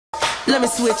Let me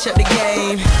switch up the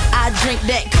game. I drink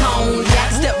that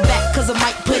cognac. Step back cause I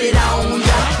might put it on.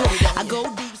 I go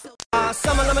deep.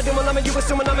 You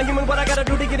assuming I'm a human. What I gotta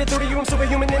do to get it through to you? I'm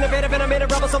superhuman, innovative, and I made a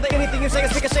rubber so that anything you say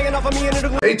is shaking off of me.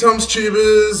 Hey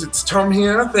Tom'sTubers, it's Tom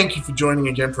here. Thank you for joining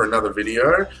again for another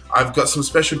video. I've got some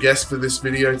special guests for this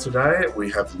video today. We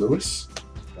have Lewis.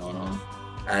 What's going on?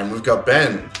 And we've got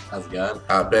Ben. How's it going?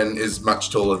 Ben is much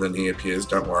taller than he appears,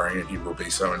 don't worry, and he will be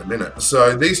so in a minute.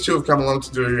 So these two have come along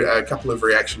to do a couple of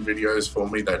reaction videos for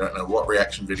me. They don't know what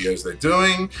reaction videos they're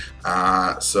doing.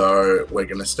 So we're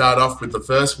going to start off with the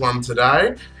first one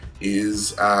today.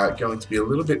 Is going to be a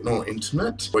little bit more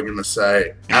intimate. We're going to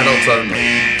say adults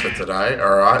only for today,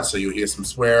 alright? So you'll hear some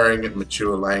swearing,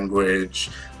 mature language,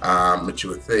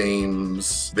 mature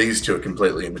themes. These two are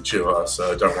completely immature,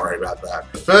 so don't worry about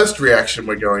that. The first reaction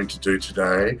we're going to do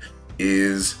today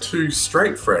is two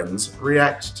straight friends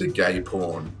react to gay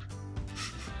porn.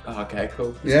 Oh, okay,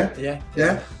 cool. Yeah? Yeah.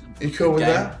 Yeah? You cool with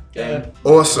that? Yeah.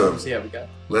 Awesome. See how we go.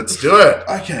 Let's do it.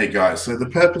 Okay guys, so the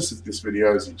purpose of this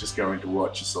video is you're just going to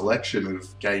watch a selection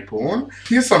of gay porn.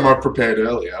 Here's some I prepared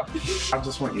earlier. I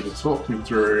just want you to talk me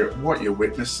through what you're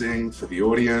witnessing for the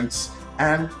audience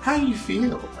and how you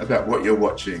feel about what you're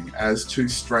watching as two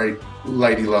straight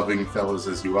lady-loving fellas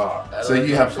as you are. So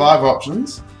you have 5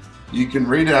 options. You can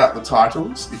read out the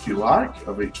titles, if you like,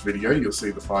 of each video. You'll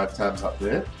see the 5 tabs up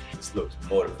there. This looks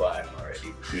mortifying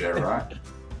already. Yeah, right?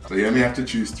 So you only have to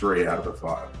choose 3 out of the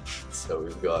 5. So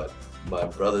we've got my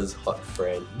brother's hot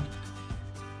friend,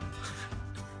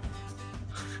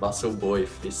 muscle boy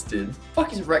fisted.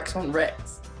 Fuck is Rex on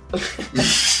Rex? I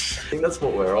think that's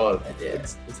what we're on. Yeah,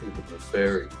 it's a bit of a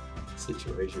furry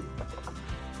situation.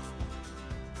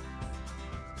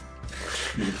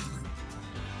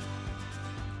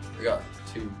 We got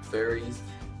 2 furries.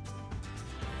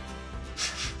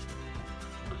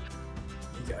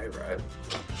 You go, bro.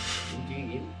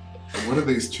 And what are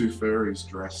these 2 furries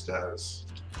dressed as,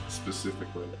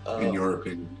 specifically, in your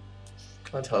opinion?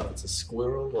 Can't tell if it's a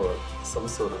squirrel or some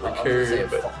sort of raccoon,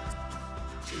 but...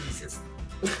 Jesus.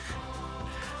 It's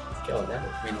going at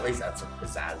it. I mean, at least that's a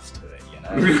pizzazz to it, you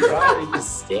know? Why are they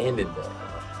just standing there?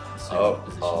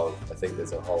 Oh, I think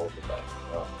there's a hole in the back.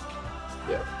 Oh.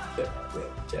 Yeah,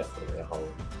 definitely a hole.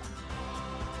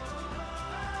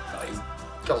 Oh, he's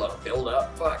got a lot of build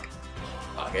up, fuck.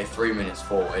 Okay, 3 minutes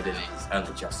forward and he's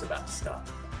only just about to start.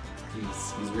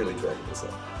 He's really dragging this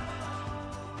up.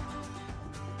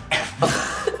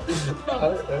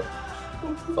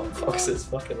 Foxes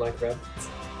fucking like rabbits.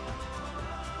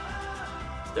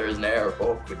 There is an air of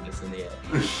awkwardness in the air.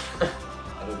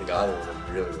 I don't think either of them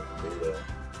really want to be there.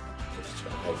 They're just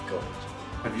trying to make college.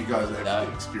 Have you guys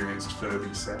ever experienced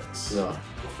Furby sex? No.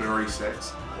 Or furry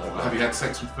sex? No. Or have you had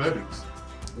sex with Furbies?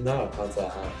 No, I can't say I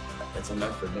have. That's a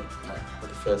no for me. But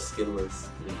the first skinless.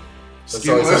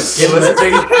 Skinless?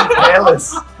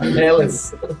 Hairless.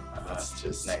 Hairless. Let's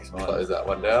just next one. Close that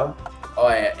one down. Oh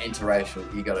yeah, interracial.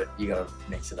 You gotta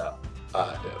mix it up.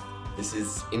 Yeah. This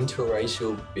is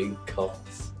interracial big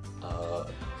cocks.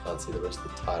 Can't see the rest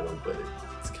of the title, but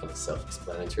it's kind of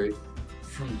self-explanatory.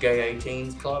 From gay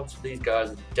 18s clubs, these guys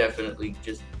are definitely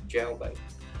just jailbait.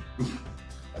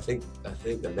 I think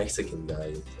the Mexican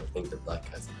guy, I think the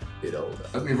black guy's a bit older.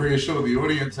 Let me reassure the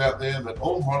audience out there that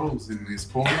all models in these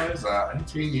pornos are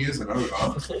 18 years and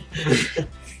over.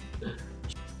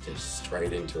 Just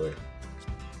straight into it.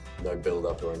 No build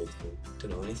up or anything.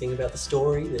 Don't know anything about the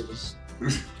story, they're just...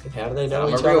 How do they know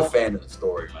I'm each a real other? fan of the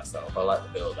story myself. I like the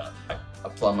build up. A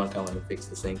plumber coming to fix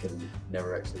the sink and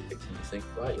never actually fixing the sink.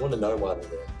 Right, you want to know why they're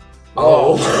there.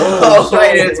 Oh,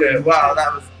 straight into it. Wow,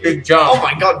 that was a big jump. Oh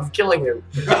my god, he's killing him.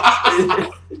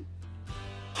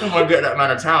 Someone get that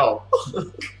man a towel.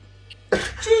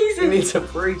 Jesus. He needs a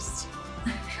priest.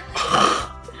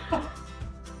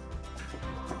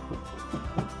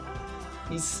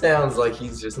 He sounds like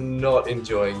he's just not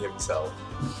enjoying himself.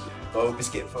 Oh,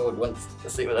 just get forward once.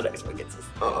 Let's see where the next one gets us.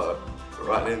 Uh-oh.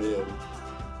 Right in the end.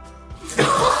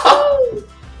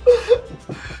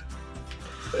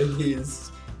 And he's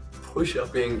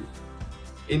push-upping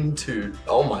into...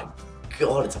 Oh my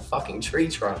god, it's a fucking tree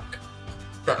trunk.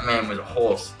 That man was a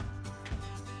horse.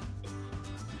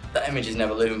 That image is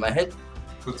never leaving my head.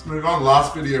 Let's move on.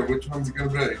 Last video, which one's it going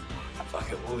to be? Fuck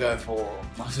it, we'll go for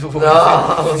muscle.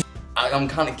 No. I'm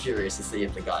kind of curious to see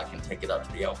if the guy can take it up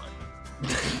to the elbow.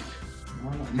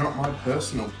 Not my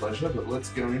personal pleasure, but let's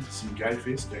go into some gay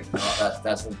fisting. Oh,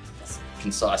 that's a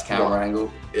concise camera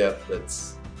angle. Yeah,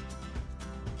 that's...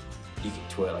 You can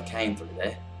twirl a cane through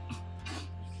there.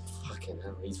 Fucking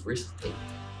hell, he's risky.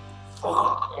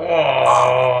 Oh,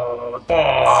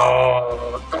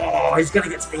 he's gonna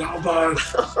get to the elbow.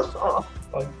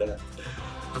 Like that.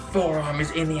 The forearm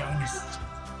is in the anus.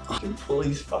 I can pull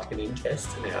his fucking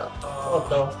intestine out. Oh. What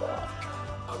the fuck?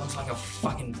 It looks like a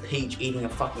fucking peach eating a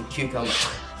fucking cucumber.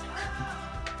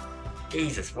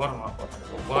 Jesus, why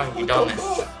have you done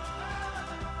this?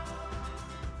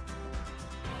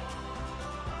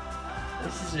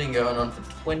 This has been going on for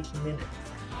 20 minutes.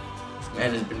 This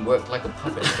man has been worked like a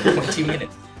puppet for 20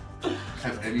 minutes.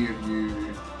 Have any of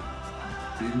you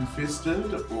been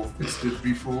fisted or fisted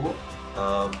before?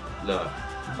 No.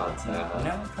 Can't say I have.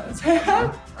 No, I can't say I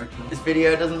have. Okay. This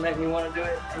video doesn't make me want to do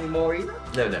it anymore either.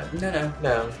 No. No. No.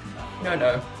 No.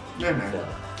 No. No.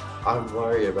 I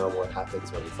worry about what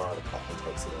happens when you find a pup and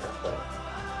takes it out there.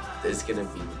 There's gonna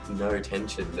be no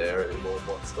tension there anymore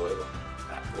whatsoever.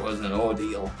 That was an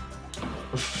ordeal.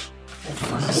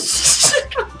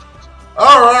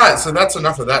 Alright, so that's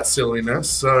enough of that silliness.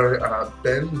 So,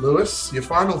 Ben, Lewis, your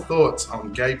final thoughts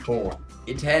on gay porn?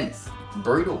 Intense.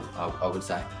 Brutal, I would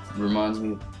say. Reminds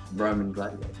me of Roman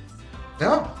gladiators.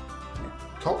 Yeah.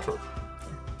 Cultural.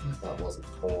 That wasn't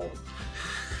porn.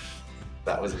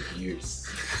 That was abuse.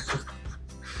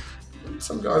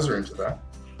 Some guys are into that.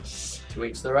 To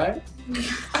each their own.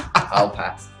 I'll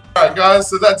pass. Alright guys,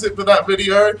 so that's it for that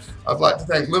video. I'd like to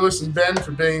thank Lewis and Ben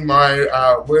for being my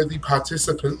worthy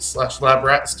participants / lab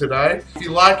rats today. If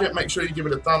you like it, make sure you give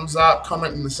it a thumbs up,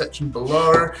 comment in the section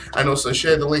below, and also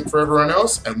share the link for everyone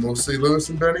else, and we'll see Lewis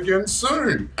and Ben again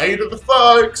soon. Hey to the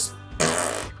folks!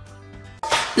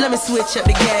 Let me switch up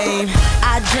the game.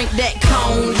 I drink that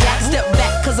cognac. Step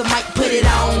back cause I might put it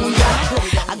on.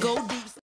 I go